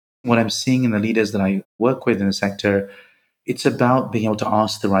What I'm seeing in the leaders that I work with in the sector, it's about being able to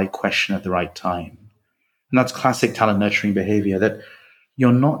ask the right question at the right time. And that's classic talent nurturing behavior, that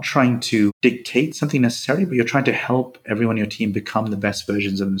you're not trying to dictate something necessarily, but you're trying to help everyone in your team become the best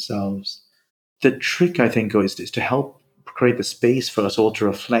versions of themselves. The trick, I think, is to help create the space for us all to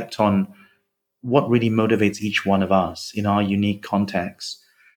reflect on what really motivates each one of us in our unique context,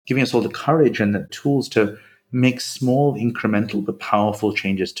 giving us all the courage and the tools to make small, incremental, but powerful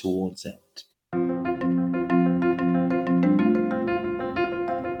changes towards it.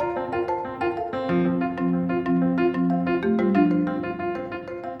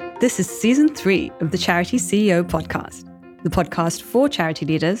 This is Season 3 of the Charity CEO podcast, the podcast for charity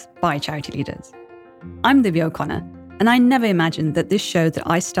leaders by charity leaders. I'm Livia O'Connor, and I never imagined that this show that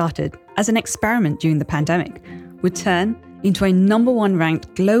I started as an experiment during the pandemic would turn into a number 1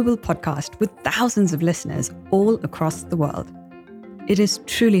 ranked global podcast with thousands of listeners all across the world. It is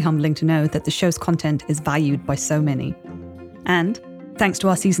truly humbling to know that the show's content is valued by so many. And thanks to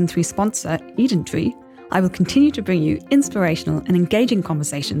our Season 3 sponsor, Eden Tree, I will continue to bring you inspirational and engaging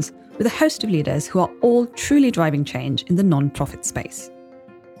conversations with a host of leaders who are all truly driving change in the non-profit space.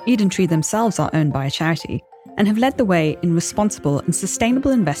 Eden Tree themselves are owned by a charity and have led the way in responsible and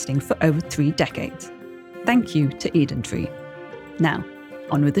sustainable investing for over 3 decades. Thank you to Eden Tree. Now,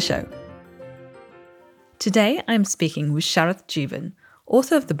 on with the show. Today I'm speaking with Sharath Jeevan,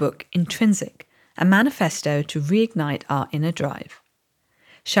 author of the book Intrinsic, a manifesto to reignite our inner drive.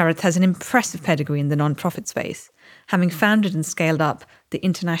 Sharath has an impressive pedigree in the non-profit space, having founded and scaled up the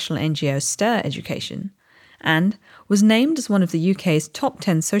international NGO STIR Education, and was named as one of the UK's top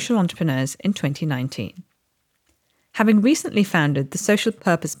 10 social entrepreneurs in 2019. Having recently founded the social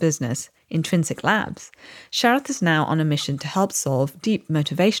purpose business Intrinsic Labs, Sharath is now on a mission to help solve deep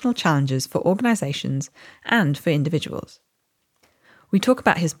motivational challenges for organisations and for individuals. We talk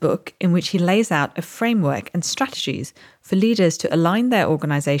about his book, in which he lays out a framework and strategies for leaders to align their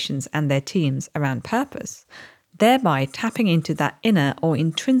organisations and their teams around purpose, thereby tapping into that inner or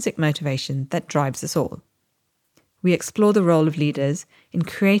intrinsic motivation that drives us all. We explore the role of leaders in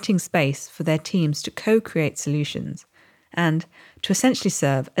creating space for their teams to co-create solutions and to essentially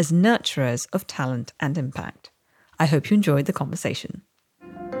serve as nurturers of talent and impact. I hope you enjoyed the conversation.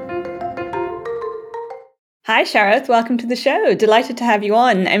 Hi, Sharath. Welcome to the show. Delighted to have you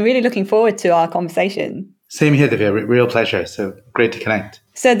on and really looking forward to our conversation. Same here, Divya. Real pleasure. So great to connect.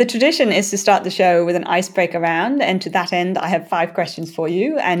 So the tradition is to start the show with an icebreaker round. And to that end, I have 5 questions for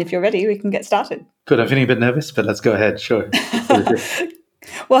you. And if you're ready, we can get started. Good. I'm feeling a bit nervous, but let's go ahead. Sure.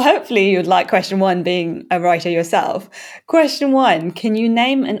 Well, hopefully you'd like question 1, being a writer yourself. Question 1, can you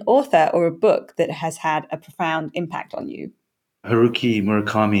name an author or a book that has had a profound impact on you? Haruki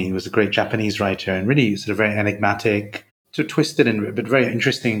Murakami was a great Japanese writer and really sort of very enigmatic, sort of twisted but very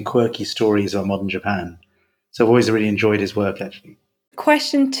interesting and quirky stories about modern Japan. So I've always really enjoyed his work, actually.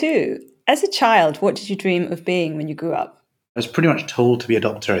 Question 2, as a child, what did you dream of being when you grew up? I was pretty much told to be a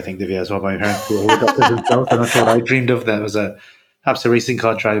doctor, I think, Divya, as well. My parents were all doctors themselves. I'm not sure what I dreamed of. That was perhaps a racing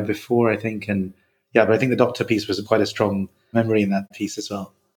car driver before, I think. And yeah, but I think the doctor piece was quite a strong memory in that piece as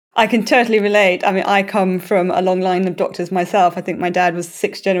well. I can totally relate. I mean, I come from a long line of doctors myself. I think my dad was the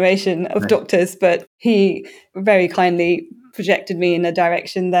 6th generation of doctors, but he very kindly projected me in a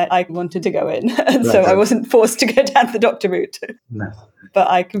direction that I wanted to go in. And so I wasn't forced to go down the doctor route. No. But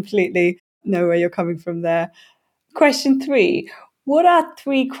I completely know where you're coming from there. Question 3, what are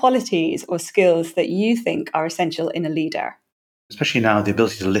 3 qualities or skills that you think are essential in a leader? Especially now, the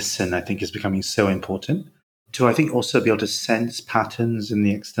ability to listen, I think, is becoming so important. To, I think, also be able to sense patterns in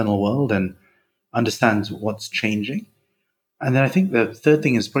the external world and understand what's changing. And then I think the third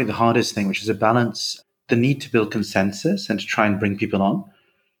thing is probably the hardest thing, which is to balance the need to build consensus and to try and bring people on,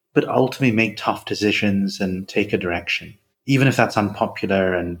 but ultimately make tough decisions and take a direction. Even if that's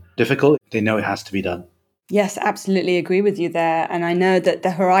unpopular and difficult, they know it has to be done. Yes, absolutely agree with you there. And I know that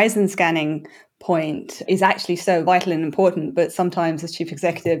the horizon scanning point is actually so vital and important, but sometimes as chief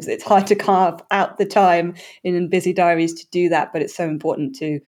executives, it's hard to carve out the time in busy diaries to do that, but it's so important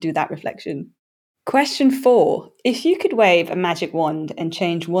to do that reflection. Question 4, if you could wave a magic wand and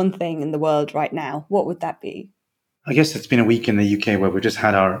change one thing in the world right now, what would that be? I guess it's been a week in the UK where we've just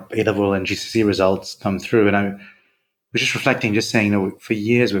had our A-level and GCSE results come through, and I was just reflecting, just saying, for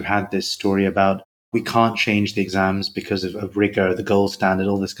years we've had this story about we can't change the exams because of rigor, the gold standard,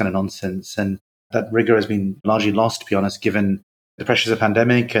 all this kind of nonsense. And that rigor has been largely lost, to be honest, given the pressures of the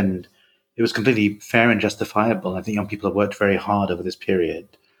pandemic, and it was completely fair and justifiable. I think young people have worked very hard over this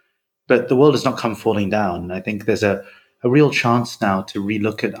period. But the world has not come falling down. I think there's a real chance now to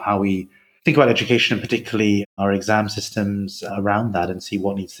relook at how we think about education and particularly our exam systems around that and see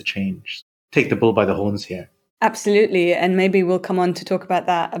what needs to change. Take the bull by the horns here. Absolutely. And maybe we'll come on to talk about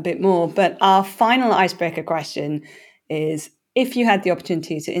that a bit more. But our final icebreaker question is, if you had the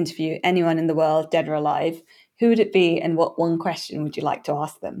opportunity to interview anyone in the world, dead or alive, who would it be and what one question would you like to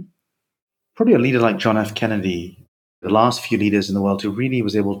ask them? Probably a leader like John F. Kennedy, the last few leaders in the world who really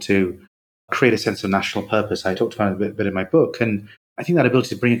was able to create a sense of national purpose. I talked about it a bit in my book. And I think that ability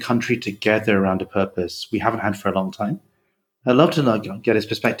to bring a country together around a purpose we haven't had for a long time. I'd love to get his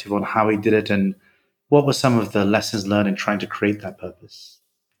perspective on how he did it and what were some of the lessons learned in trying to create that purpose.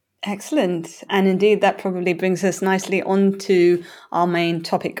 Excellent. And indeed, that probably brings us nicely on to our main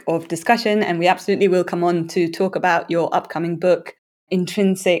topic of discussion. And we absolutely will come on to talk about your upcoming book,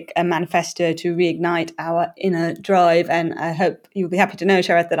 Intrinsic, a manifesto to reignite our inner drive. And I hope you'll be happy to know,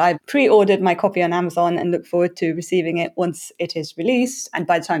 Sharath, that I've pre-ordered my copy on Amazon and look forward to receiving it once it is released. And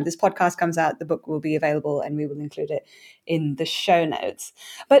by the time this podcast comes out, the book will be available and we will include it in the show notes.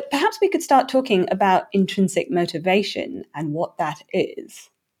 But perhaps we could start talking about intrinsic motivation and what that is.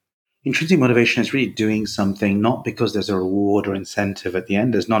 Intrinsic motivation is really doing something not because there's a reward or incentive at the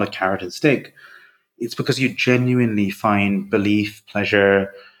end. There's not a carrot and stick. It's because you genuinely find belief,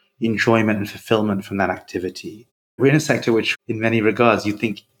 pleasure, enjoyment, and fulfillment from that activity. We're in a sector which, in many regards, you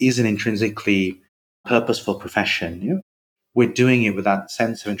think is an intrinsically purposeful profession. We're doing it with that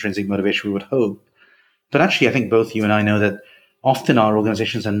sense of intrinsic motivation, we would hope. But actually, I think both you and I know that often our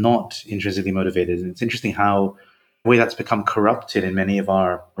organizations are not intrinsically motivated. And it's interesting how the way that's become corrupted in many of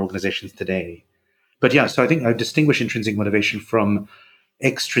our organizations today. But yeah, so I think I distinguish intrinsic motivation from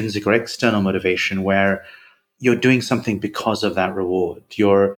extrinsic or external motivation, where you're doing something because of that reward.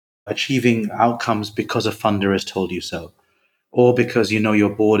 You're achieving outcomes because a funder has told you so, or because you know your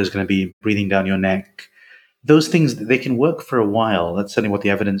board is going to be breathing down your neck. Those things, they can work for a while. That's certainly what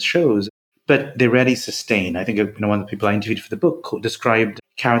the evidence shows, but they rarely sustain. I think one of the people I interviewed for the book described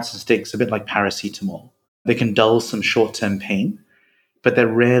carrots and sticks a bit like paracetamol. They can dull some short-term pain, but they're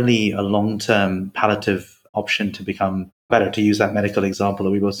rarely a long-term palliative option to become better, to use that medical example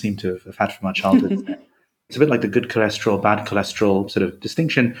that we both seem to have had from our childhood. It's a bit like the good cholesterol, bad cholesterol sort of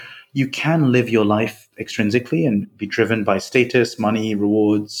distinction. You can live your life extrinsically and be driven by status, money,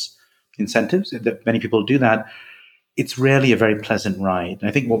 rewards, incentives. Many people do that. It's rarely a very pleasant ride. And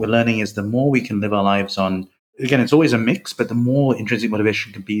I think what we're learning is the more we can live our lives on, again, it's always a mix, but the more intrinsic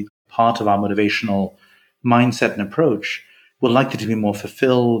motivation can be part of our motivational mindset and approach, we're likely to be more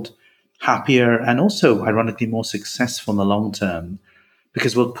fulfilled, happier, and also, ironically, more successful in the long term,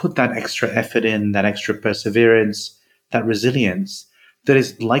 because we'll put that extra effort in, that extra perseverance, that resilience that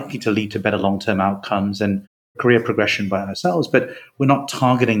is likely to lead to better long-term outcomes and career progression by ourselves. But we're not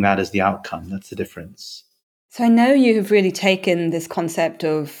targeting that as the outcome. That's the difference. So I know you have really taken this concept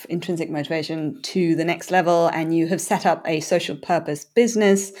of intrinsic motivation to the next level, and you have set up a social purpose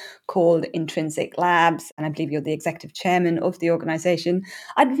business called Intrinsic Labs, and I believe you're the executive chairman of the organization.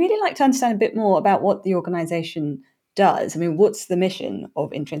 I'd really like to understand a bit more about what the organization does. I mean, what's the mission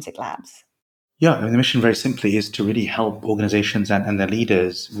of Intrinsic Labs? Yeah, the mission very simply is to really help organizations and their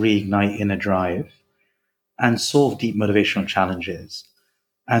leaders reignite inner drive and solve deep motivational challenges.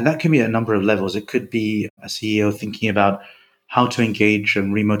 And that can be at a number of levels. It could be a CEO thinking about how to engage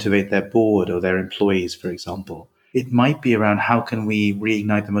and remotivate their board or their employees, for example. It might be around how can we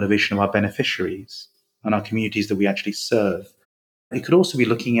reignite the motivation of our beneficiaries and our communities that we actually serve. It could also be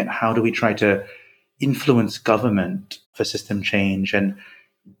looking at how do we try to influence government for system change and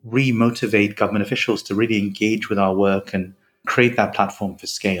re-motivate government officials to really engage with our work and create that platform for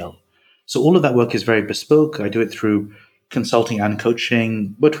scale. So all of that work is very bespoke. I do it through consulting and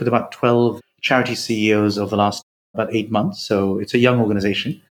coaching, worked with about 12 charity CEOs over the last about 8 months. So it's a young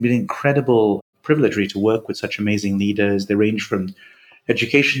organization. It's been an incredible privilege really to work with such amazing leaders. They range from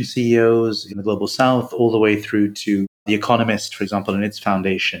education CEOs in the global south all the way through to The Economist, for example, and its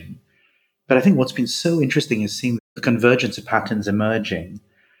foundation. But I think what's been so interesting is seeing the convergence of patterns emerging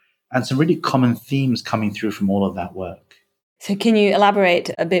and some really common themes coming through from all of that work. So can you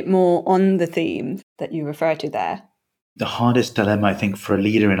elaborate a bit more on the theme that you refer to there? The hardest dilemma, I think, for a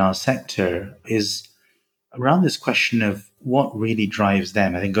leader in our sector is around this question of what really drives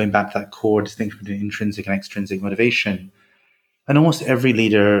them. I think going back to that core distinction between intrinsic and extrinsic motivation. And almost every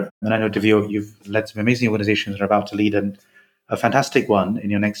leader, and I know, Devio, you've led some amazing organizations and are about to lead a fantastic one in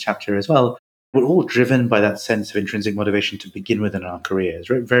your next chapter as well. We're all driven by that sense of intrinsic motivation to begin with in our careers,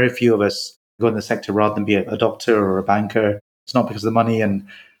 right? Very few of us go in the sector rather than be a doctor or a banker. It's not because of the money. And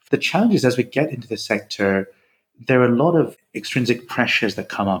the challenges as we get into the sector, there are a lot of extrinsic pressures that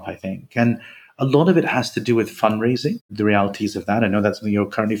come up, I think. And A lot of it has to do with fundraising, the realities of that. I know that's something you're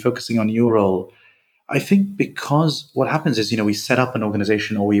currently focusing on in your role. I think because what happens is, we set up an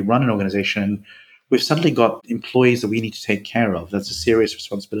organization or we run an organization, we've suddenly got employees that we need to take care of. That's a serious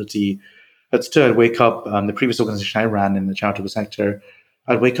responsibility. But still, I'd wake up, the previous organization I ran in the charitable sector,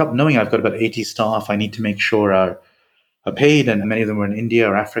 I'd wake up knowing I've got about 80 staff I need to make sure are paid, and many of them were in India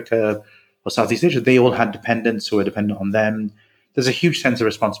or Africa or Southeast Asia. They all had dependents who were dependent on them. There's a huge sense of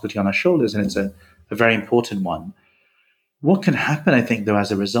responsibility on our shoulders, and it's a very important one. What can happen, I think, though,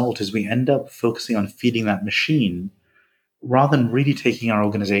 as a result, is we end up focusing on feeding that machine rather than really taking our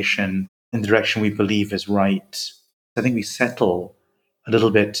organization in the direction we believe is right. I think we settle a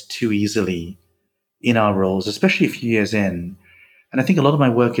little bit too easily in our roles, especially a few years in. And I think a lot of my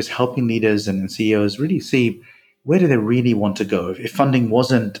work is helping leaders and CEOs really see where do they really want to go. If funding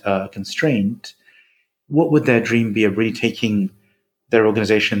wasn't a constraint, what would their dream be of really taking their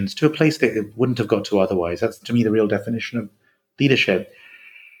organizations to a place they wouldn't have got to otherwise? That's, to me, the real definition of leadership.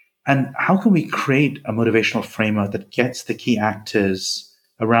 And how can we create a motivational framework that gets the key actors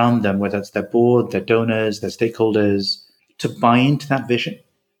around them, whether it's their board, their donors, their stakeholders, to buy into that vision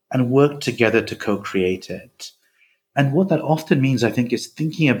and work together to co-create it? And what that often means, I think, is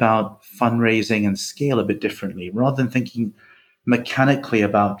thinking about fundraising and scale a bit differently, rather than thinking mechanically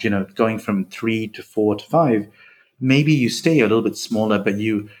about, going from 3 to 4 to 5. Maybe you stay a little bit smaller, but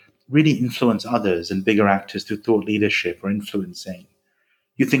you really influence others and bigger actors through thought leadership or influencing.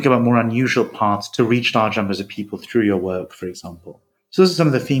 You think about more unusual paths to reach large numbers of people through your work, for example. So those are some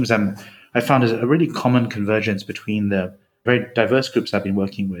of the themes I found as a really common convergence between the very diverse groups I've been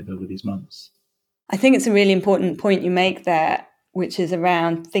working with over these months. I think it's a really important point you make there, which is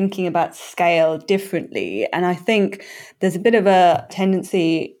around thinking about scale differently. And I think there's a bit of a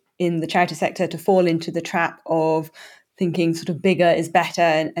tendency in the charity sector to fall into the trap of thinking sort of bigger is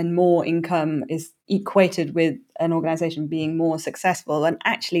better and more income is equated with an organization being more successful. And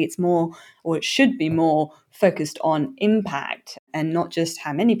actually it's more, or it should be more, focused on impact and not just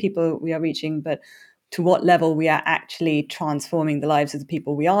how many people we are reaching, but to what level we are actually transforming the lives of the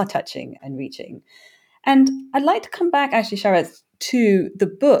people we are touching and reaching. And I'd like to come back, actually, Sharath, to the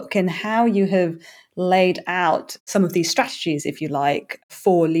book and how you have laid out some of these strategies, if you like,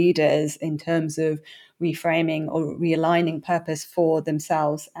 for leaders in terms of reframing or realigning purpose for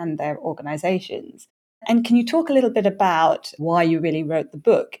themselves and their organizations. And can you talk a little bit about why you really wrote the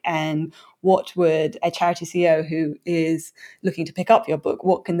book, and what would a charity CEO who is looking to pick up your book,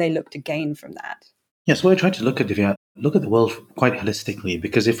 what can they look to gain from that? Yes, what I try to look at, Divya, look at the world quite holistically,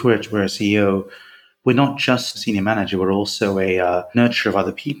 because if we're a CEO, we're not just a senior manager, we're also a nurturer of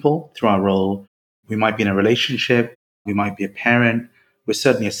other people through our role. We might be in a relationship, we might be a parent, we're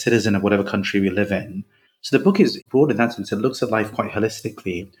certainly a citizen of whatever country we live in. So the book is broad in that sense. It looks at life quite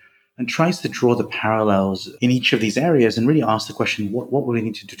holistically and tries to draw the parallels in each of these areas and really ask the question, what will we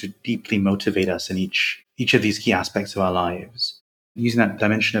need to do to deeply motivate us in each of these key aspects of our lives? Using that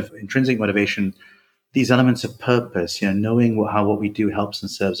dimension of intrinsic motivation, these elements of purpose, knowing how what we do helps and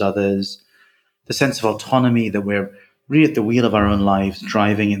serves others, the sense of autonomy that we're really at the wheel of our own lives,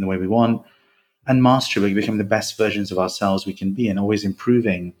 driving in the way we want, and mastery, where we become the best versions of ourselves we can be and always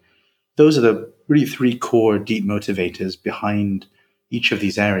improving. Those are the really three core deep motivators behind each of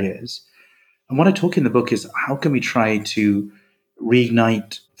these areas. And what I talk in the book is how can we try to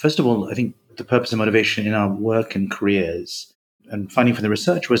reignite, first of all, I think the purpose and motivation in our work and careers. And finding from the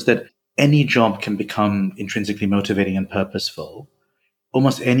research was that any job can become intrinsically motivating and purposeful.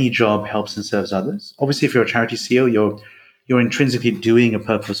 Almost any job helps and serves others. Obviously, if you're a charity CEO, you're intrinsically doing a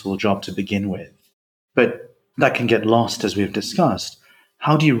purposeful job to begin with. But that can get lost, as we've discussed.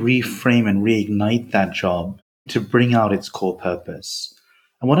 How do you reframe and reignite that job to bring out its core purpose?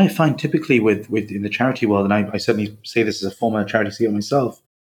 And what I find typically with in the charity world, and I certainly say this as a former charity CEO myself,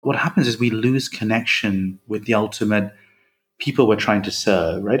 what happens is we lose connection with the ultimate people we're trying to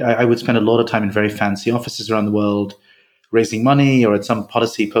serve, right? I would spend a lot of time in very fancy offices around the world, raising money, or at some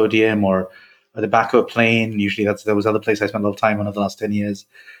policy podium, or at the back of a plane. Usually there was other place I spent a lot of time on over the last 10 years.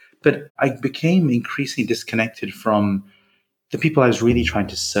 But I became increasingly disconnected from the people I was really trying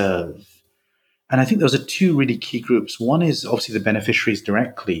to serve. And I think those are two really key groups. One is obviously the beneficiaries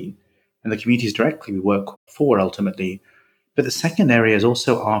directly and the communities directly we work for ultimately. But the second area is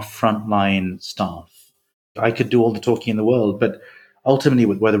also our frontline staff. I could do all the talking in the world, but ultimately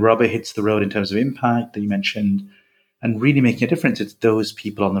where the rubber hits the road in terms of impact that you mentioned, and really making a difference, it's those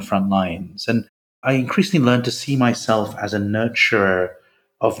people on the front lines. And I increasingly learned to see myself as a nurturer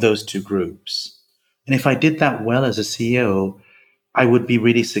of those two groups. And if I did that well as a CEO, I would be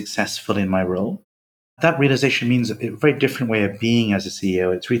really successful in my role. That realization means a very different way of being as a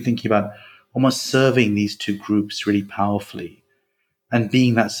CEO. It's really thinking about almost serving these two groups really powerfully and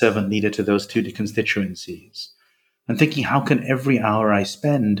being that servant leader to those two constituencies and thinking, how can every hour I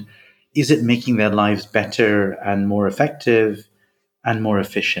spend, is it making their lives better and more effective and more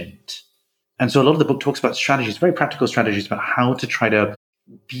efficient? And so a lot of the book talks about strategies, very practical strategies about how to try to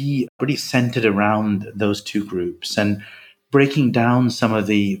be really centered around those two groups and breaking down some of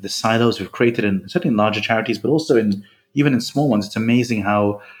the silos we've created in certainly in larger charities, but also in even in small ones. It's amazing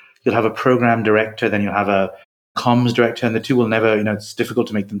how you'll have a program director, then you'll have a comms director, and the two will never, it's difficult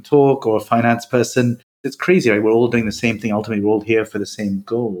to make them talk, or a finance person. It's crazy, right? We're all doing the same thing. Ultimately, we're all here for the same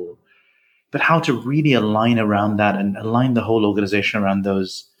goal. But how to really align around that and align the whole organization around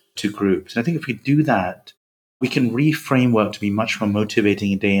those two groups. And I think if we do that, we can reframe work to be much more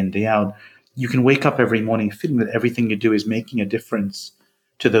motivating day in, day out. You can wake up every morning feeling that everything you do is making a difference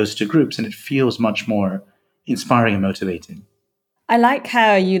to those two groups, and it feels much more inspiring and motivating. I like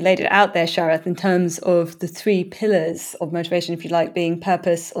how you laid it out there, Sharath, in terms of the three pillars of motivation, if you like, being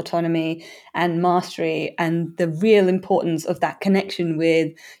purpose, autonomy, and mastery, and the real importance of that connection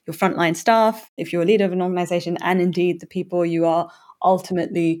with your frontline staff, if you're a leader of an organization, and indeed the people you are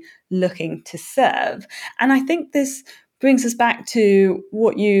ultimately looking to serve. And I think this brings us back to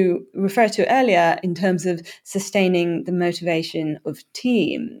what you referred to earlier in terms of sustaining the motivation of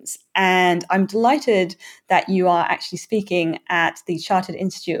teams. And I'm delighted that you are actually speaking at the Chartered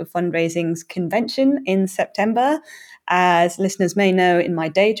Institute of Fundraising's convention in September. As listeners may know, in my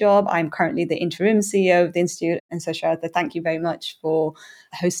day job, I'm currently the interim CEO of the Institute. And so, Sharath, thank you very much for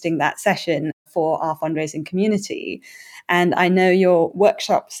hosting that session for our fundraising community. And I know your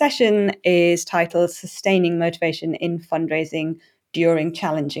workshop session is titled Sustaining Motivation in Fundraising During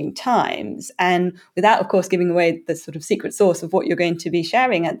Challenging Times. And without, of course, giving away the sort of secret sauce of what you're going to be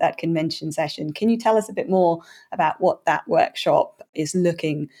sharing at that convention session, can you tell us a bit more about what that workshop is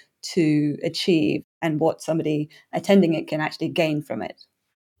looking to achieve and what somebody attending it can actually gain from it?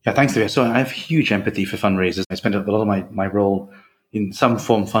 Yeah, thanks, Divya. So I have huge empathy for fundraisers. I spent a lot of my role in some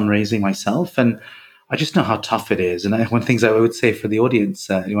form fundraising myself, and I just know how tough it is. And one of the things I would say for the audience,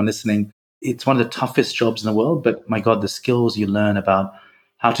 anyone listening, it's one of the toughest jobs in the world, but my God, the skills you learn about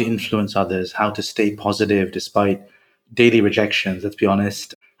how to influence others, how to stay positive despite daily rejections, let's be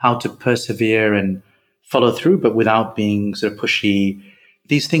honest, how to persevere and follow through, but without being sort of pushy.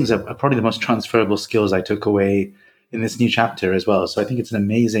 These things are probably the most transferable skills I took away in this new chapter as well. So I think it's an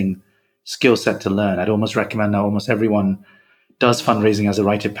amazing skill set to learn. I'd almost recommend now almost everyone does fundraising as a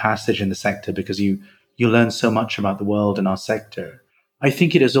rite of passage in the sector because you learn so much about the world and our sector. I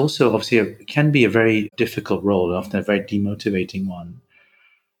think it is also obviously can be a very difficult role, often a very demotivating one.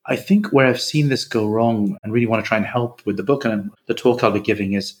 I think where I've seen this go wrong and really want to try and help with the book and the talk I'll be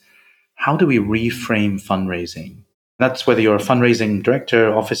giving is how do we reframe fundraising? That's whether you're a fundraising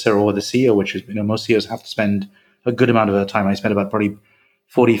director, officer, or the CEO, which is, most CEOs have to spend a good amount of their time. I spend about probably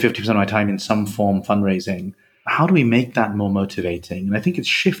 40, 50% of my time in some form fundraising. How do we make that more motivating? And I think it's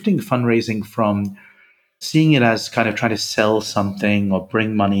shifting fundraising from seeing it as kind of trying to sell something or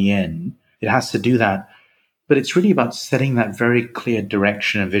bring money in. It has to do that. But it's really about setting that very clear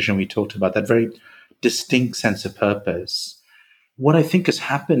direction and vision we talked about, that very distinct sense of purpose. What I think has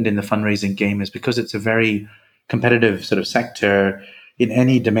happened in the fundraising game is because it's a very competitive sort of sector, in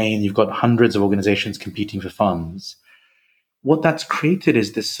any domain, you've got hundreds of organizations competing for funds. What that's created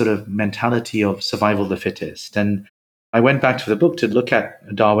is this sort of mentality of survival of the fittest. And I went back to the book to look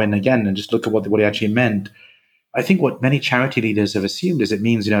at Darwin again and just look at what he actually meant. I think what many charity leaders have assumed is it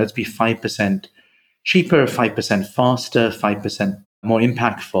means, let's be 5% cheaper, 5% faster, 5% more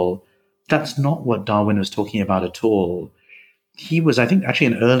impactful. That's not what Darwin was talking about at all. He was, I think, actually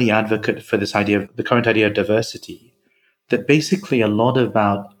an early advocate for this idea of the current idea of diversity, that basically a lot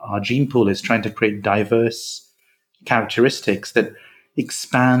about our gene pool is trying to create diverse characteristics that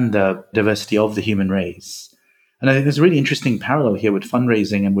expand the diversity of the human race. And I think there's a really interesting parallel here with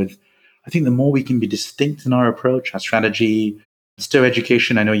fundraising and with, I think the more we can be distinct in our approach, our strategy, Stowe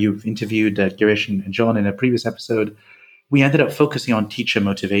Education, I know you've interviewed Girish and John in a previous episode, we ended up focusing on teacher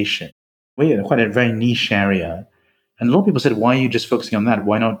motivation. We're in quite a very niche area. And a lot of people said, why are you just focusing on that?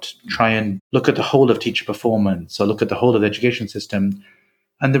 Why not try and look at the whole of teacher performance or look at the whole of the education system?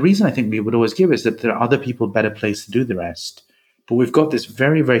 And the reason I think we would always give is that there are other people better placed to do the rest. But we've got this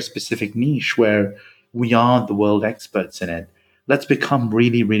very, very specific niche where we are the world experts in it. Let's become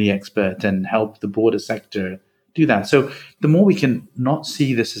really, really expert and help the broader sector do that. So the more we can not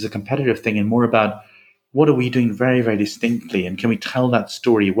see this as a competitive thing and more about what are we doing very, very distinctly, and can we tell that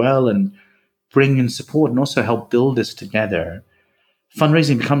story well and bring in support and also help build this together,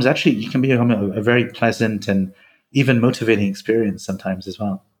 fundraising becomes actually, it can become a very pleasant and even motivating experience sometimes as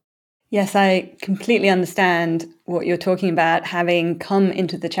well. Yes, I completely understand what you're talking about, having come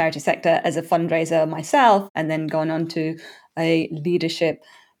into the charity sector as a fundraiser myself and then gone on to a leadership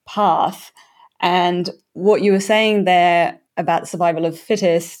path. And what you were saying there about survival of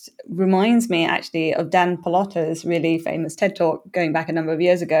fittest reminds me actually of Dan Pallotta's really famous TED Talk going back a number of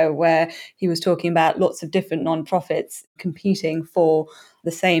years ago, where he was talking about lots of different nonprofits competing for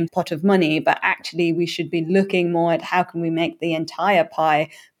the same pot of money, but actually we should be looking more at how can we make the entire pie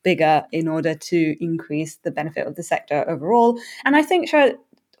bigger in order to increase the benefit of the sector overall. And I think, Sharath,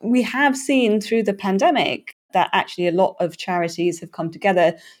 we have seen through the pandemic that actually a lot of charities have come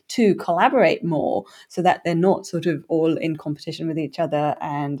together to collaborate more so that they're not sort of all in competition with each other.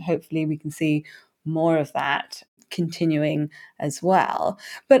 And hopefully we can see more of that continuing as well.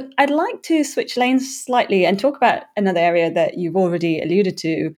 But I'd like to switch lanes slightly and talk about another area that you've already alluded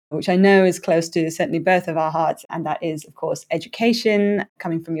to, which I know is close to certainly both of our hearts, and that is, of course, education,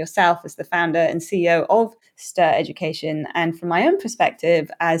 coming from yourself as the founder and CEO of STIR Education, and from my own perspective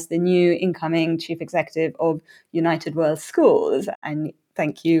as the new incoming chief executive of United World Schools. And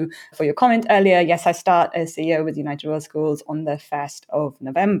thank you for your comment earlier. Yes, I start as CEO with United World Schools on the 1st of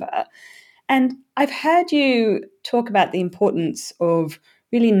November. And I've heard you talk about the importance of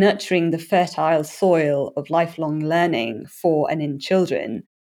really nurturing the fertile soil of lifelong learning for and in children.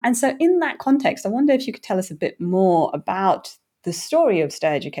 And so, in that context, I wonder if you could tell us a bit more about the story of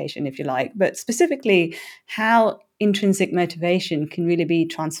STIR Education, if you like, but specifically how intrinsic motivation can really be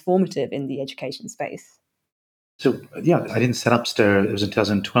transformative in the education space. So, yeah, I didn't set up STIR. It was in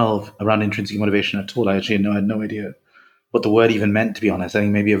 2012 around intrinsic motivation at all. I actually had no idea what the word even meant, to be honest. I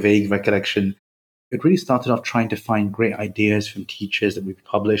think maybe a vague recollection. It really started off trying to find great ideas from teachers that we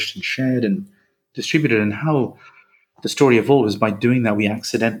published and shared and distributed, and how the story evolved was by doing that, we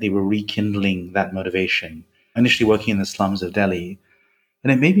accidentally were rekindling that motivation. Initially working in the slums of Delhi,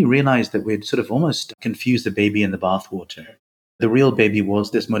 and it made me realize that we'd sort of almost confused the baby in the bathwater. The real baby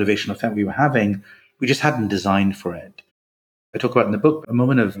was this motivational effect we were having. We just hadn't designed for it. I talk about in the book a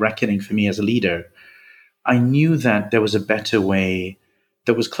moment of reckoning for me as a leader. I knew that there was a better way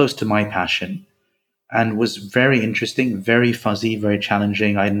that was close to my passion and was very interesting, very fuzzy, very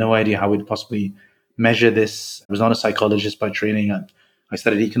challenging. I had no idea how we'd possibly measure this. I was not a psychologist by training. I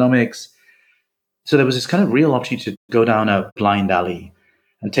studied economics. So there was this kind of real opportunity to go down a blind alley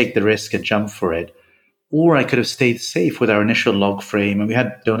and take the risk and jump for it. Or I could have stayed safe with our initial log frame. And we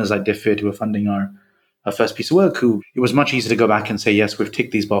had donors like DFID who were funding our first piece of work, who it was much easier to go back and say, yes, we've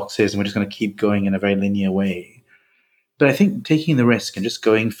ticked these boxes and we're just going to keep going in a very linear way. But I think taking the risk and just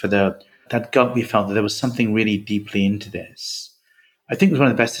going for that gut, we felt that there was something really deeply into this. I think it was one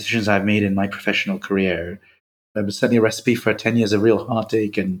of the best decisions I've made in my professional career. It was certainly a recipe for 10 years of real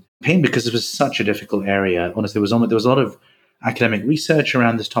heartache and pain because it was such a difficult area. Honestly, there was a lot of academic research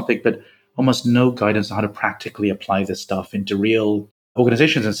around this topic, but almost no guidance on how to practically apply this stuff into real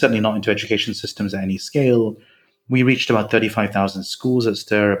organizations, and certainly not into education systems at any scale. We reached about 35,000 schools at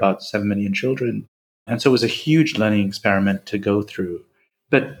STIR, about 7 million children. And so it was a huge learning experiment to go through.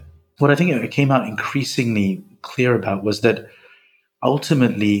 But what I think it came out increasingly clear about was that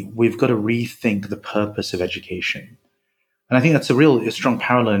ultimately we've got to rethink the purpose of education. And I think that's a strong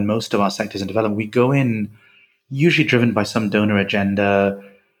parallel in most of our sectors in development. We go in usually driven by some donor agenda,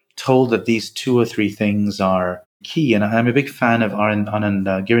 told that these two or three things are key. And I'm a big fan of Anand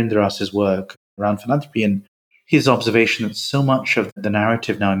Girindaras's work around philanthropy and his observation that so much of the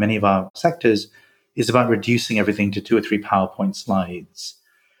narrative now in many of our sectors is about reducing everything to two or three PowerPoint slides.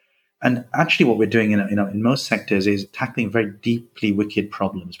 And actually, what we're doing in most sectors is tackling very deeply wicked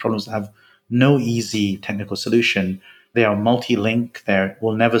problems that have no easy technical solution. They are multi-link.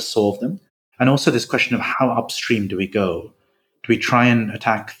 We'll never solve them. And also this question of how upstream do we go? Do we try and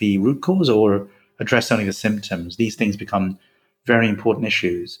attack the root cause or address only the symptoms? These things become very important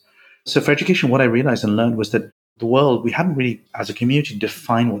issues. So for education, what I realized and learned was that the world, we hadn't really, as a community,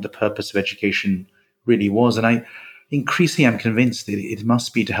 defined what the purpose of education really was. And I increasingly am convinced that it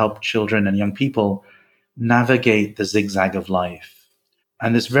must be to help children and young people navigate the zigzag of life.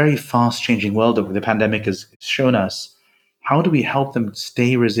 And this very fast changing world that the pandemic has shown us, how do we help them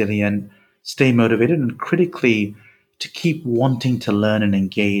stay resilient, stay motivated, and critically to keep wanting to learn and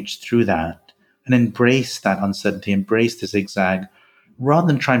engage through that and embrace that uncertainty, embrace the zigzag, rather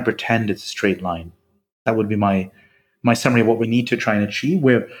than try and pretend it's a straight line. That would be my summary of what we need to try and achieve.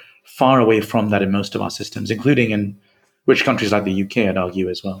 We're far away from that in most of our systems, including in rich countries like the UK, I'd argue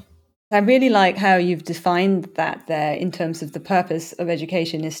as well. I really like how you've defined that there in terms of the purpose of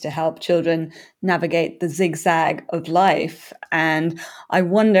education is to help children navigate the zigzag of life. And I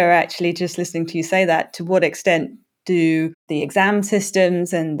wonder, actually, just listening to you say that, to what extent do the exam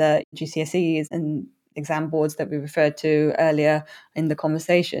systems and the GCSEs and exam boards that we referred to earlier in the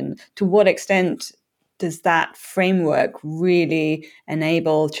conversation. To what extent does that framework really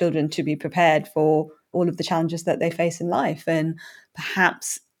enable children to be prepared for all of the challenges that they face in life? And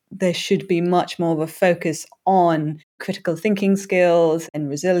perhaps there should be much more of a focus on critical thinking skills and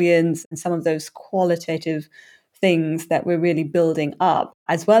resilience and some of those qualitative things that we're really building up,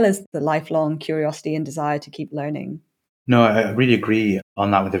 as well as the lifelong curiosity and desire to keep learning. No, I really agree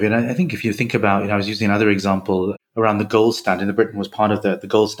on that with you. And I think if you think about, I was using another example around the gold standard. Britain was part of the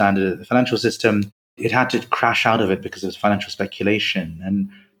gold standard, the financial system. It had to crash out of it because of financial speculation. And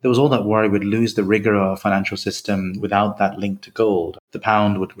there was all that worry we'd lose the rigor of our financial system without that link to gold. The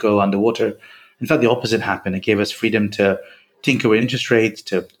pound would go underwater. In fact, the opposite happened. It gave us freedom to tinker with interest rates,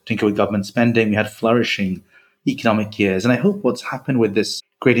 to tinker with government spending. We had flourishing economic years. And I hope what's happened with this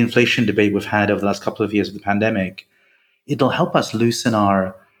great inflation debate we've had over the last couple of years of the pandemic, it'll help us loosen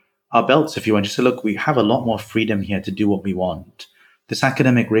our belts, if you want. Just to look, we have a lot more freedom here to do what we want. This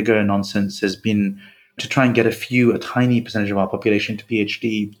academic rigor nonsense has been to try and get a tiny percentage of our population to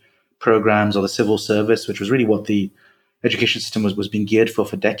PhD programs or the civil service, which was really what the education system was being geared for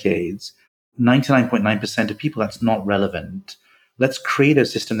decades. 99.9% of people, that's not relevant. Let's create a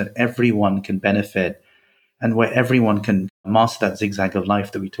system that everyone can benefit and where everyone can master that zigzag of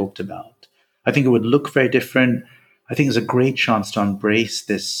life that we talked about. I think it would look very different. I think there's a great chance to embrace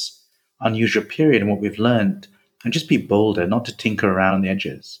this unusual period and what we've learned and just be bolder, not to tinker around on the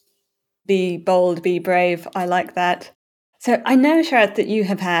edges. Be bold, be brave. I like that. So I know, Sharath, that you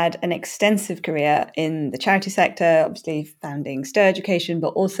have had an extensive career in the charity sector, obviously founding STIR Education, but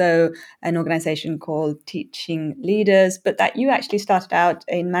also an organization called Teaching Leaders, but that you actually started out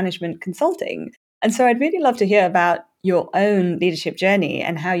in management consulting. And so I'd really love to hear about your own leadership journey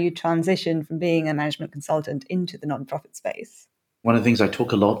and how you transitioned from being a management consultant into the nonprofit space. One of the things I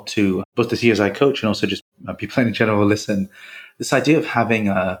talk a lot to both the CEOs I coach and also just people in general listen, this idea of having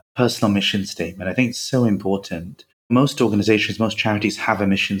a personal mission statement. I think it's so important. Most organizations, most charities have a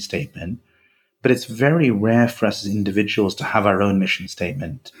mission statement, but it's very rare for us as individuals to have our own mission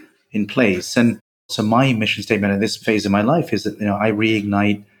statement in place. And so my mission statement at this phase of my life is that, I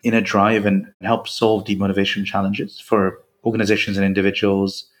reignite inner drive and help solve demotivation challenges for organizations and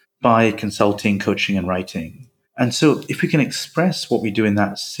individuals by consulting, coaching, and writing. And so if we can express what we do in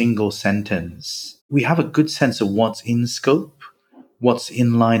that single sentence, we have a good sense of what's in scope, what's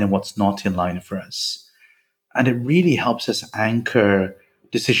in line, and what's not in line for us. And it really helps us anchor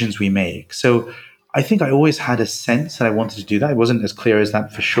decisions we make. So I think I always had a sense that I wanted to do that. It wasn't as clear as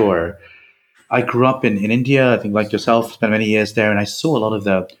that for sure. I grew up in India, I think like yourself, spent many years there, and I saw a lot of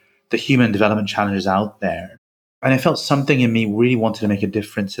the human development challenges out there. And I felt something in me really wanted to make a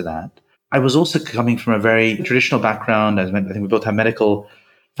difference to that. I was also coming from a very traditional background. I think we both have medical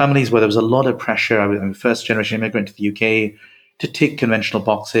families where there was a lot of pressure. I'm a first generation immigrant to the UK to tick conventional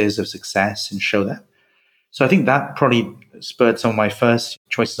boxes of success and show that. So I think that probably spurred some of my first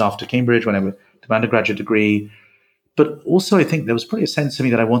choices after Cambridge when I went to my undergraduate degree. But also I think there was probably a sense of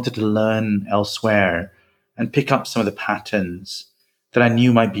me that I wanted to learn elsewhere and pick up some of the patterns that I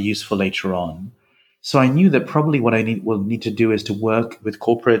knew might be useful later on. So I knew that probably what I will need to do is to work with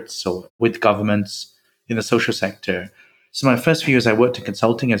corporates or with governments in the social sector. So my first few years, I worked in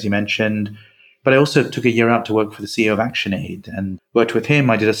consulting, as you mentioned, but I also took a year out to work for the CEO of ActionAid and worked with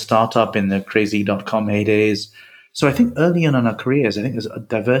him. I did a startup in the crazy .com heydays. So I think early on in our careers, I think there's a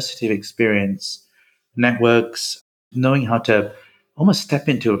diversity of experience, networks, knowing how to almost step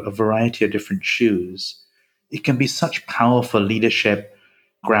into a variety of different shoes. It can be such powerful leadership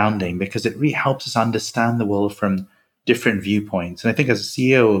grounding because it really helps us understand the world from different viewpoints. And I think as a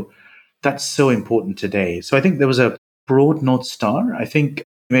CEO, that's so important today. So I think there was a broad North Star. I think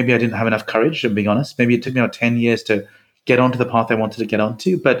maybe I didn't have enough courage, I'm being honest. Maybe it took me about 10 years to get onto the path I wanted to get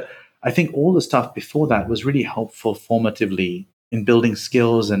onto. But I think all the stuff before that was really helpful formatively in building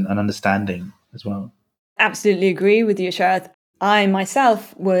skills and understanding as well. Absolutely agree with you, Sharath. I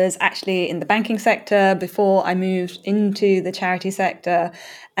myself was actually in the banking sector before I moved into the charity sector.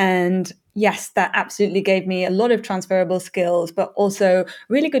 And yes, that absolutely gave me a lot of transferable skills, but also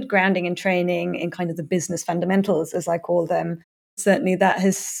really good grounding and training in kind of the business fundamentals, as I call them. Certainly that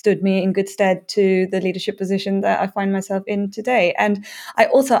has stood me in good stead to the leadership position that I find myself in today. And I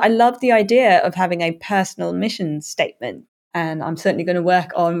love the idea of having a personal mission statement. And I'm certainly going to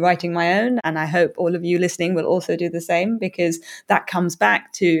work on writing my own. And I hope all of you listening will also do the same, because that comes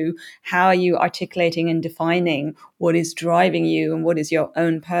back to how are you articulating and defining what is driving you and what is your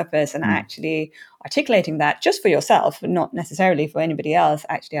own purpose, and actually articulating that just for yourself, not necessarily for anybody else,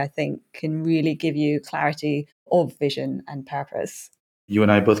 actually, I think can really give you clarity of vision and purpose. You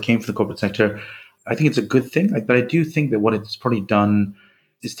and I both came from the corporate sector. I think it's a good thing, but I do think that what it's probably done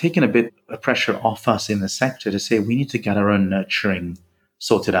is taken a bit of pressure off us in the sector to say we need to get our own nurturing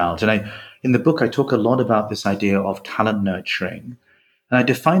sorted out. And in the book, I talk a lot about this idea of talent nurturing. And I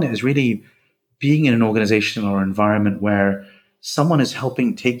define it as really being in an organization or environment where someone is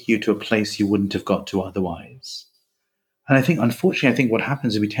helping take you to a place you wouldn't have got to otherwise. And I think, unfortunately, I think what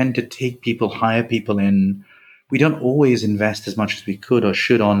happens is we tend to take people, hire people in. We don't always invest as much as we could or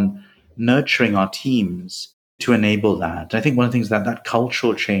should on nurturing our teams to enable that. And I think one of the things that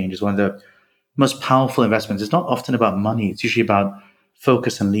cultural change is one of the most powerful investments. It's not often about money. It's usually about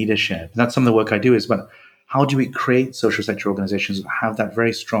focus and leadership. And that's some of the work I do is about how do we create social sector organizations that have that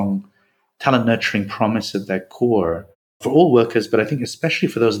very strong talent nurturing promise at their core for all workers, but I think especially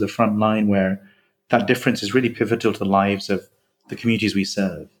for those at the front line where that difference is really pivotal to the lives of the communities we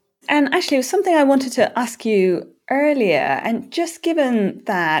serve. And actually, it was something I wanted to ask you earlier. And just given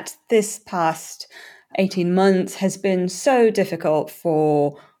that this past 18 months has been so difficult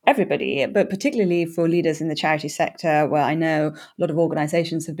for everybody, but particularly for leaders in the charity sector, where I know a lot of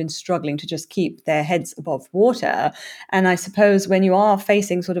organizations have been struggling to just keep their heads above water. And I suppose when you are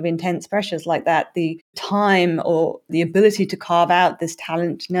facing sort of intense pressures like that, the time or the ability to carve out this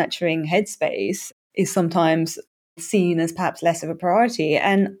talent nurturing headspace is sometimes seen as perhaps less of a priority.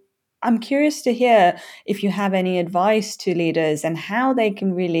 And I'm curious to hear if you have any advice to leaders and how they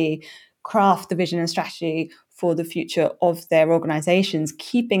can really craft the vision and strategy for the future of their organizations,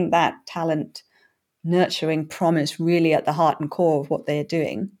 keeping that talent nurturing promise really at the heart and core of what they're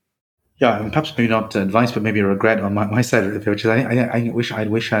doing. Yeah, and perhaps maybe not advice, but maybe a regret on my side of it, which is I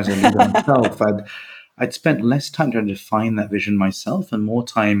wish as a leader myself, I'd spent less time trying to define that vision myself and more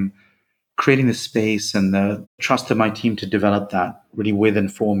time creating the space and the trust of my team to develop that really with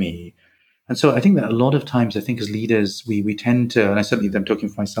and for me. And so I think that a lot of times, I think as leaders, we tend to, and I certainly am talking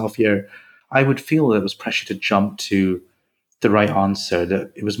for myself here, I would feel there was pressure to jump to the right answer,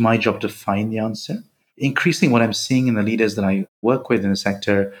 that it was my job to find the answer. Increasingly, what I'm seeing in the leaders that I work with in the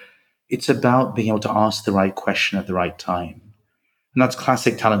sector, it's about being able to ask the right question at the right time. And that's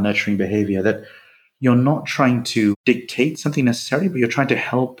classic talent nurturing behavior, that you're not trying to dictate something necessarily, but you're trying to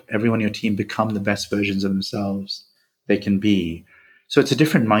help everyone in your team become the best versions of themselves they can be. So it's a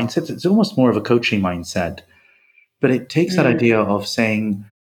different mindset. It's almost more of a coaching mindset, but it takes that idea of saying,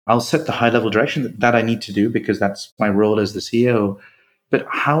 I'll set the high level direction that I need to do because that's my role as the CEO. But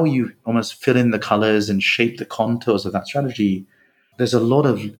how you almost fill in the colors and shape the contours of that strategy, there's a lot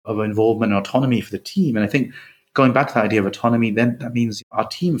of involvement and autonomy for the team. And I think going back to the idea of autonomy, then that means our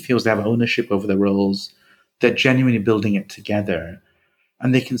team feels they have ownership over the roles. They're genuinely building it together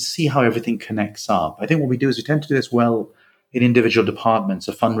and they can see how everything connects up. I think what we do is we tend to do this well in individual departments.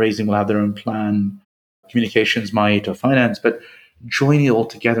 So fundraising will have their own plan, communications might, or finance, but joining it all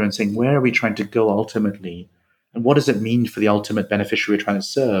together and saying, where are we trying to go ultimately? And what does it mean for the ultimate beneficiary we're trying to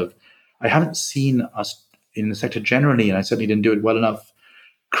serve? I haven't seen us in the sector generally, and I certainly didn't do it well enough,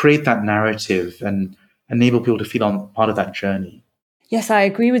 create that narrative and enable people to feel on part of that journey. Yes, I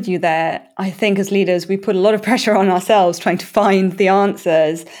agree with you there. I think as leaders, we put a lot of pressure on ourselves trying to find the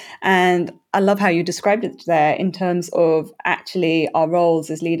answers. And I love how you described it there in terms of actually our roles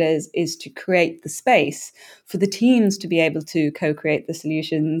as leaders is to create the space for the teams to be able to co-create the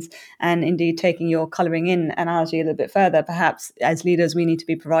solutions. And indeed, taking your colouring in analogy a little bit further, perhaps as leaders, we need to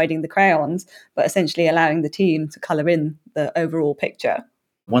be providing the crayons, but essentially allowing the team to colour in the overall picture.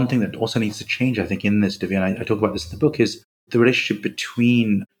 One thing that also needs to change, I think, in this, Divya, and I talk about this in the book, is the relationship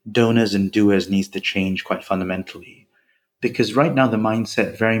between donors and doers needs to change quite fundamentally. Because right now, the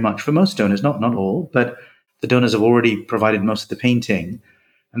mindset very much, for most donors, not all, but the donors have already provided most of the painting,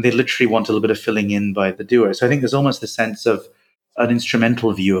 and they literally want a little bit of filling in by the doer. So I think there's almost a sense of an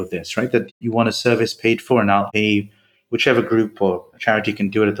instrumental view of this, right? That you want a service paid for, and I'll pay whichever group or charity can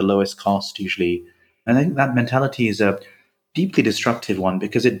do it at the lowest cost, usually. And I think that mentality is a deeply destructive one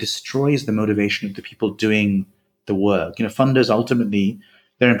because it destroys the motivation of the people doing the work. Funders ultimately,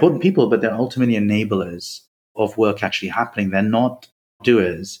 they're important people, but they're ultimately enablers of work actually happening. They're not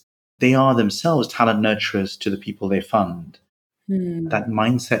doers. They are themselves talent nurturers to the people they fund. That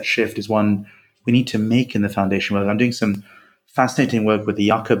mindset shift is one we need to make in the foundation work. I'm doing some fascinating work with the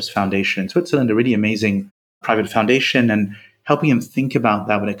Jacobs Foundation in Switzerland, a really amazing private foundation, and helping them think about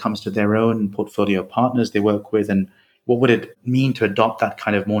that when it comes to their own portfolio partners they work with and What would it mean to adopt that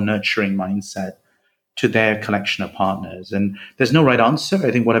kind of more nurturing mindset to their collection of partners? And there's no right answer.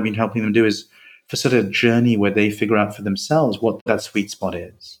 I think what I've been helping them do is facilitate a journey where they figure out for themselves what that sweet spot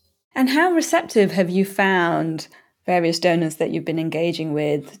is. And how receptive have you found various donors that you've been engaging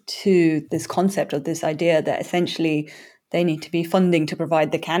with to this concept, or this idea that essentially they need to be funding to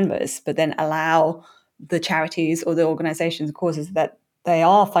provide the canvas, but then allow the charities or the organizations and causes that they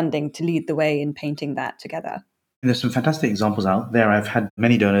are funding to lead the way in painting that together? And there's some fantastic examples out there. I've had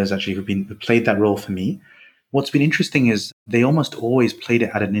many donors actually who played that role for me. What's been interesting is they almost always played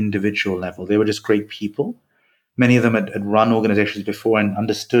it at an individual level. They were just great people. Many of them had run organizations before and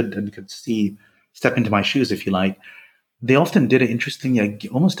understood and could step into my shoes, if you like. They often did it, interestingly,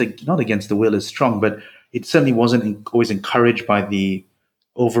 almost not against the will is strong, but it certainly wasn't always encouraged by the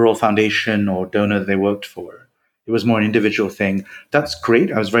overall foundation or donor that they worked for. It was more an individual thing. That's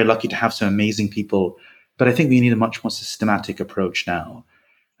great. I was very lucky to have some amazing people, but I think we need a much more systematic approach now.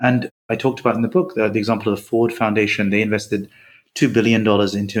 And I talked about in the book the example of the Ford Foundation. They invested $2 billion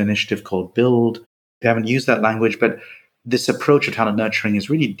into an initiative called Build. They haven't used that language, but this approach of talent nurturing is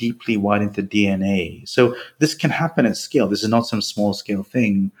really deeply wired into DNA. So this can happen at scale. This is not some small scale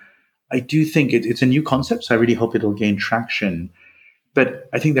thing. I do think it's a new concept, so I really hope it'll gain traction. But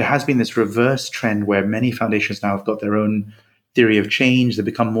I think there has been this reverse trend where many foundations now have got their own theory of change. They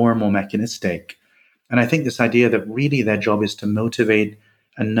become more and more mechanistic. And I think this idea that really their job is to motivate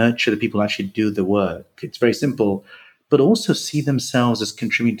and nurture the people who actually do the work. It's very simple, but also see themselves as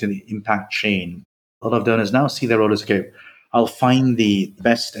contributing to the impact chain. A lot of donors now see their role as, okay, I'll find the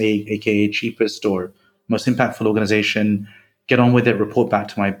best, aka cheapest or most impactful organization, get on with it, report back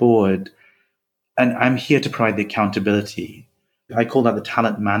to my board. And I'm here to provide the accountability. I call that the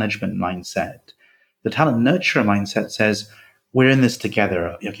talent management mindset. The talent nurturer mindset says, we're in this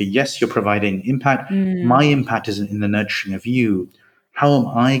together. Okay, yes, you're providing impact. My impact is in the nurturing of you. How am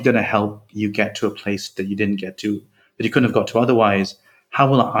I going to help you get to a place that you didn't get to, that you couldn't have got to otherwise? How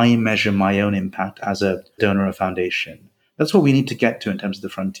will I measure my own impact as a donor or foundation? That's what we need to get to in terms of the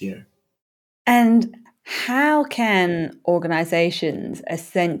frontier. And how can organizations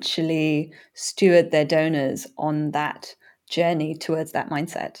essentially steward their donors on that journey towards that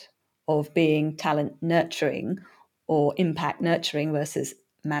mindset of being talent nurturing or impact nurturing versus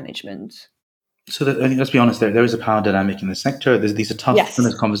management? So I think, let's be honest, there is a power dynamic in the sector. These are tough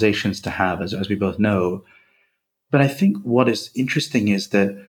Yes. conversations to have, as we both know. But I think what is interesting is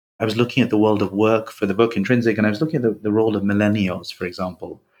that I was looking at the world of work for the book Intrinsic, and I was looking at the role of millennials, for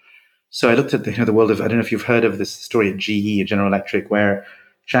example. So I looked at the world of, I don't know if you've heard of this story at GE, General Electric, where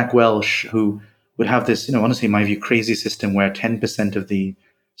Jack Welch, who would have this, honestly, in my view, crazy system where 10% of the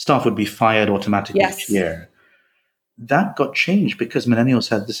staff would be fired automatically each Yes. year. That got changed because millennials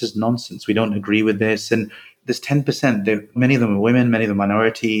said, this is nonsense. We don't agree with this. And this 10%, many of them were women, many of them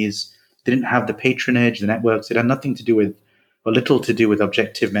minorities. They didn't have the patronage, the networks. It had nothing to do with, or little to do with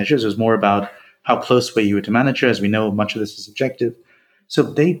objective measures. It was more about how close were you to manager. As we know, much of this is subjective. So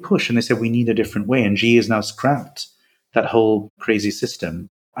they push and they said, we need a different way. And GE has now scrapped that whole crazy system.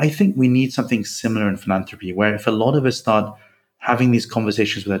 I think we need something similar in philanthropy, where if a lot of us start having these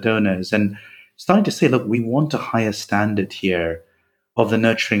conversations with our donors and starting to say, look, we want a higher standard here of the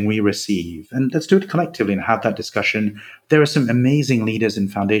nurturing we receive. And let's do it collectively and have that discussion. There are some amazing leaders in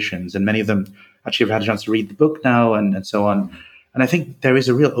foundations, and many of them actually have had a chance to read the book now and so on. And I think there is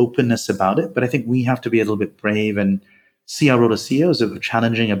a real openness about it, but I think we have to be a little bit brave and see our role as CEOs of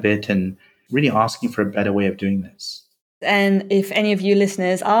challenging a bit and really asking for a better way of doing this. And if any of you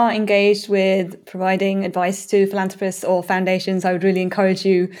listeners are engaged with providing advice to philanthropists or foundations, I would really encourage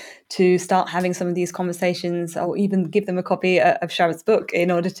you to start having some of these conversations, or even give them a copy of Sharath's book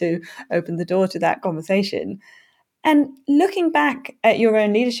in order to open the door to that conversation. And looking back at your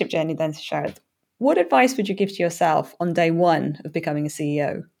own leadership journey then, Sharath, what advice would you give to yourself on day one of becoming a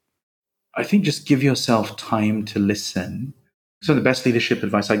CEO? I think just give yourself time to listen. Some of the best leadership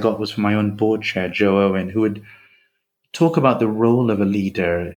advice I got was from my own board chair, Joe Owen, who would talk about the role of a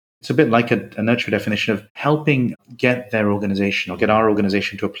leader. It's a bit like a nurture definition of helping get their organization or get our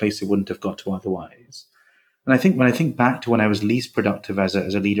organization to a place it wouldn't have got to otherwise. And I think when I think back to when I was least productive as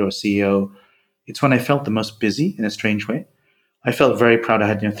a leader or CEO, it's when I felt the most busy in a strange way. I felt very proud. I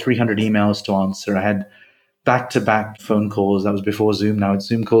had 300 emails to answer. I had back-to-back phone calls. That was before Zoom. Now it's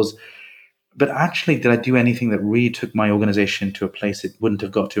Zoom calls. But actually, did I do anything that really took my organization to a place it wouldn't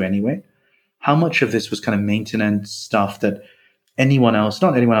have got to anyway? How much of this was kind of maintenance stuff that anyone else,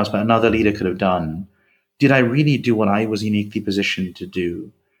 not anyone else, but another leader could have done? Did I really do what I was uniquely positioned to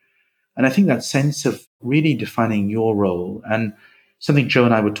do? And I think that sense of really defining your role, and something Joe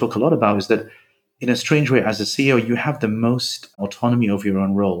and I would talk a lot about, is that in a strange way, as a CEO, you have the most autonomy over your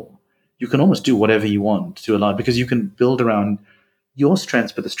own role. You can almost do whatever you want to allow because you can build around your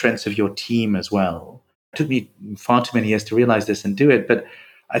strengths, but the strengths of your team as well. It took me far too many years to realize this and do it. But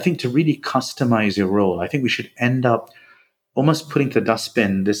I think to really customize your role, I think we should end up almost putting to the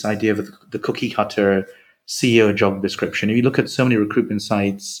dustbin this idea of the cookie cutter CEO job description. If you look at so many recruitment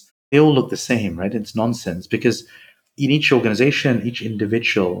sites, they all look the same, right? It's nonsense because in each organization, each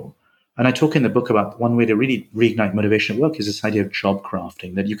individual, and I talk in the book about one way to really reignite motivation at work is this idea of job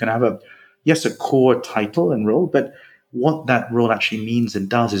crafting, that you can have a core title and role, but what that role actually means and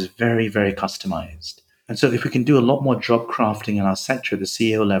does is very, very customized. And so if we can do a lot more job crafting in our sector at the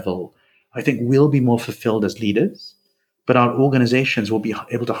CEO level, I think we'll be more fulfilled as leaders, but our organizations will be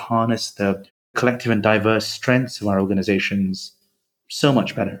able to harness the collective and diverse strengths of our organizations so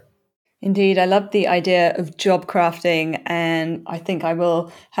much better. Indeed, I love the idea of job crafting, and I think I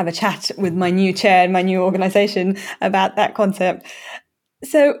will have a chat with my new chair in my new organization about that concept.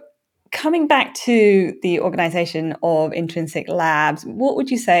 So, coming back to the organization of Intrinsic Labs, what would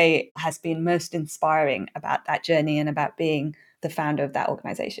you say has been most inspiring about that journey and about being the founder of that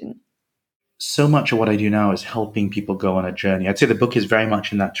organization? So much of what I do now is helping people go on a journey. I'd say the book is very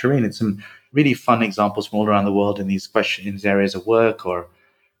much in that terrain. It's some really fun examples from all around the world in these questions, in these areas of work or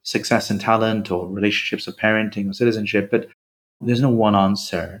success and talent or relationships of parenting or citizenship. But there's no one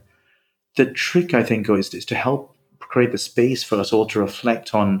answer. The trick, I think, is to help create the space for us all to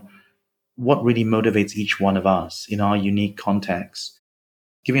reflect on what really motivates each one of us in our unique context,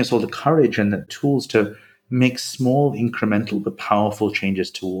 giving us all the courage and the tools to make small, incremental, but powerful changes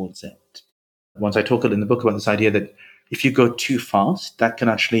towards it. Once I talk in the book about this idea that if you go too fast, that can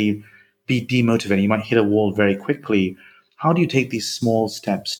actually be demotivating. You might hit a wall very quickly. How do you take these small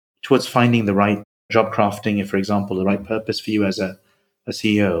steps towards finding the right job crafting, if, for example, the right purpose for you as a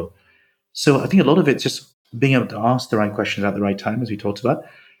CEO? So I think a lot of it's just being able to ask the right questions at the right time, as we talked about.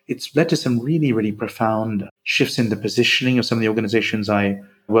 It's led to some really, really profound shifts in the positioning of some of the organizations I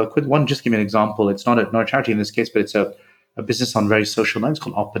work with. One, just give me an example. It's not a charity in this case, but it's a business on very social lines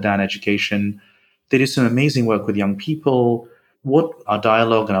called Oppadan Education. They do some amazing work with young people. What our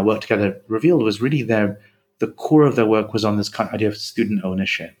dialogue and our work together revealed was really the core of their work was on this kind of idea of student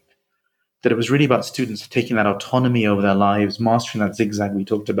ownership. That it was really about students taking that autonomy over their lives, mastering that zigzag we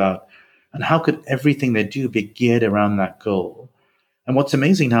talked about, and how could everything they do be geared around that goal? And what's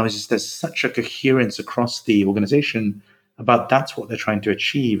amazing now is just there's such a coherence across the organization about that's what they're trying to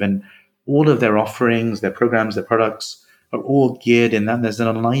achieve. And all of their offerings, their programs, their products are all geared in that. There's an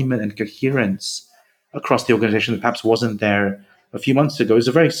alignment and coherence across the organization that perhaps wasn't there a few months ago. It's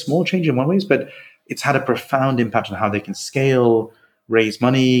a very small change in one ways, but it's had a profound impact on how they can scale, raise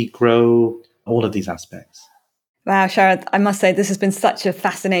money, grow, all of these aspects. Wow, Sharath, I must say this has been such a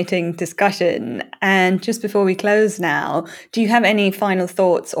fascinating discussion. And just before we close now, do you have any final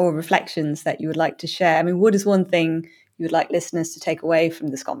thoughts or reflections that you would like to share? I mean, what is one thing you would like listeners to take away from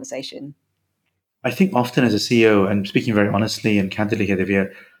this conversation? I think often as a CEO, and speaking very honestly and candidly here,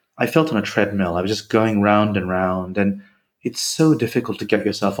 Divya, I felt on a treadmill. I was just going round and round. And it's so difficult to get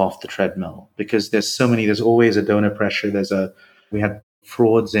yourself off the treadmill because there's always a donor pressure. We had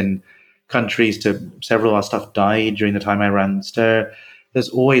frauds in countries to several of our stuff died during the time I ran Stir. There's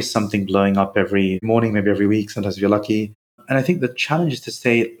always something blowing up every morning, maybe every week, sometimes if you're lucky. And I think the challenge is to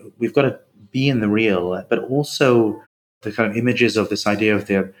say we've got to be in the real, but also the kind of images of this idea of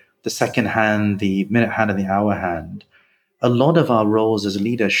the second hand, the minute hand, and the hour hand. A lot of our roles as a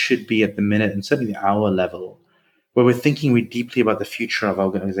leader should be at the minute and certainly the hour level, where we're thinking really deeply about the future of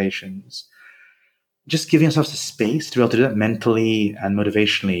organizations. Just giving ourselves the space to be able to do that mentally and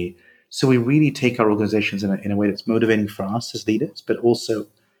motivationally. So we really take our organizations in a way that's motivating for us as leaders, but also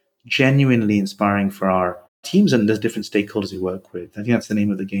genuinely inspiring for our teams and the different stakeholders we work with. I think that's the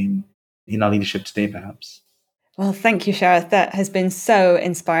name of the game in our leadership today, perhaps. Well, thank you, Sharath. That has been so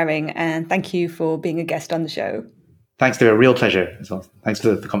inspiring. And thank you for being a guest on the show. Thanks, they're a real pleasure as well. Thanks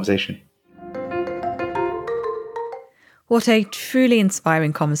for the conversation. What a truly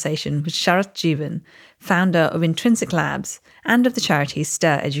inspiring conversation with Sharath Jeevan, founder of Intrinsic Labs and of the charity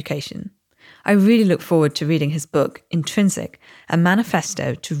Stir Education. I really look forward to reading his book, Intrinsic, a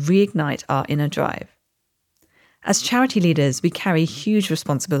manifesto to reignite our inner drive. As charity leaders, we carry huge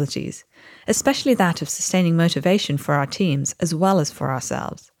responsibilities, especially that of sustaining motivation for our teams as well as for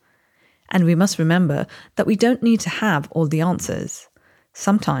ourselves. And we must remember that we don't need to have all the answers.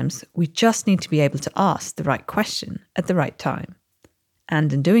 Sometimes we just need to be able to ask the right question at the right time.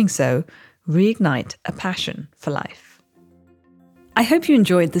 And in doing so, reignite a passion for life. I hope you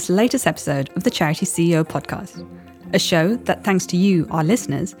enjoyed this latest episode of the Charity CEO podcast. a show that, thanks to you, our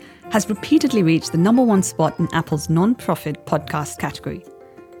listeners, has repeatedly reached the #1 spot in Apple's non-profit podcast category.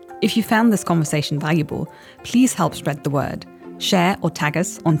 If you found this conversation valuable, please help spread the word. Share or tag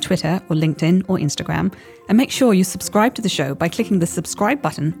us on Twitter or LinkedIn or Instagram, and make sure you subscribe to the show by clicking the subscribe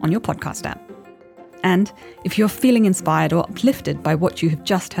button on your podcast app. And if you're feeling inspired or uplifted by what you have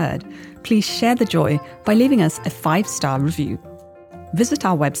just heard, please share the joy by leaving us a 5-star review. Visit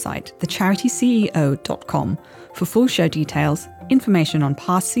our website, thecharityceo.com, for full show details, information on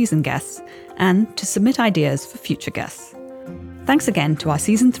past season guests, and to submit ideas for future guests. Thanks again to our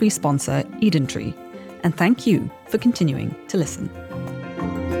Season 3 sponsor, Eden Tree, and thank you for continuing to listen.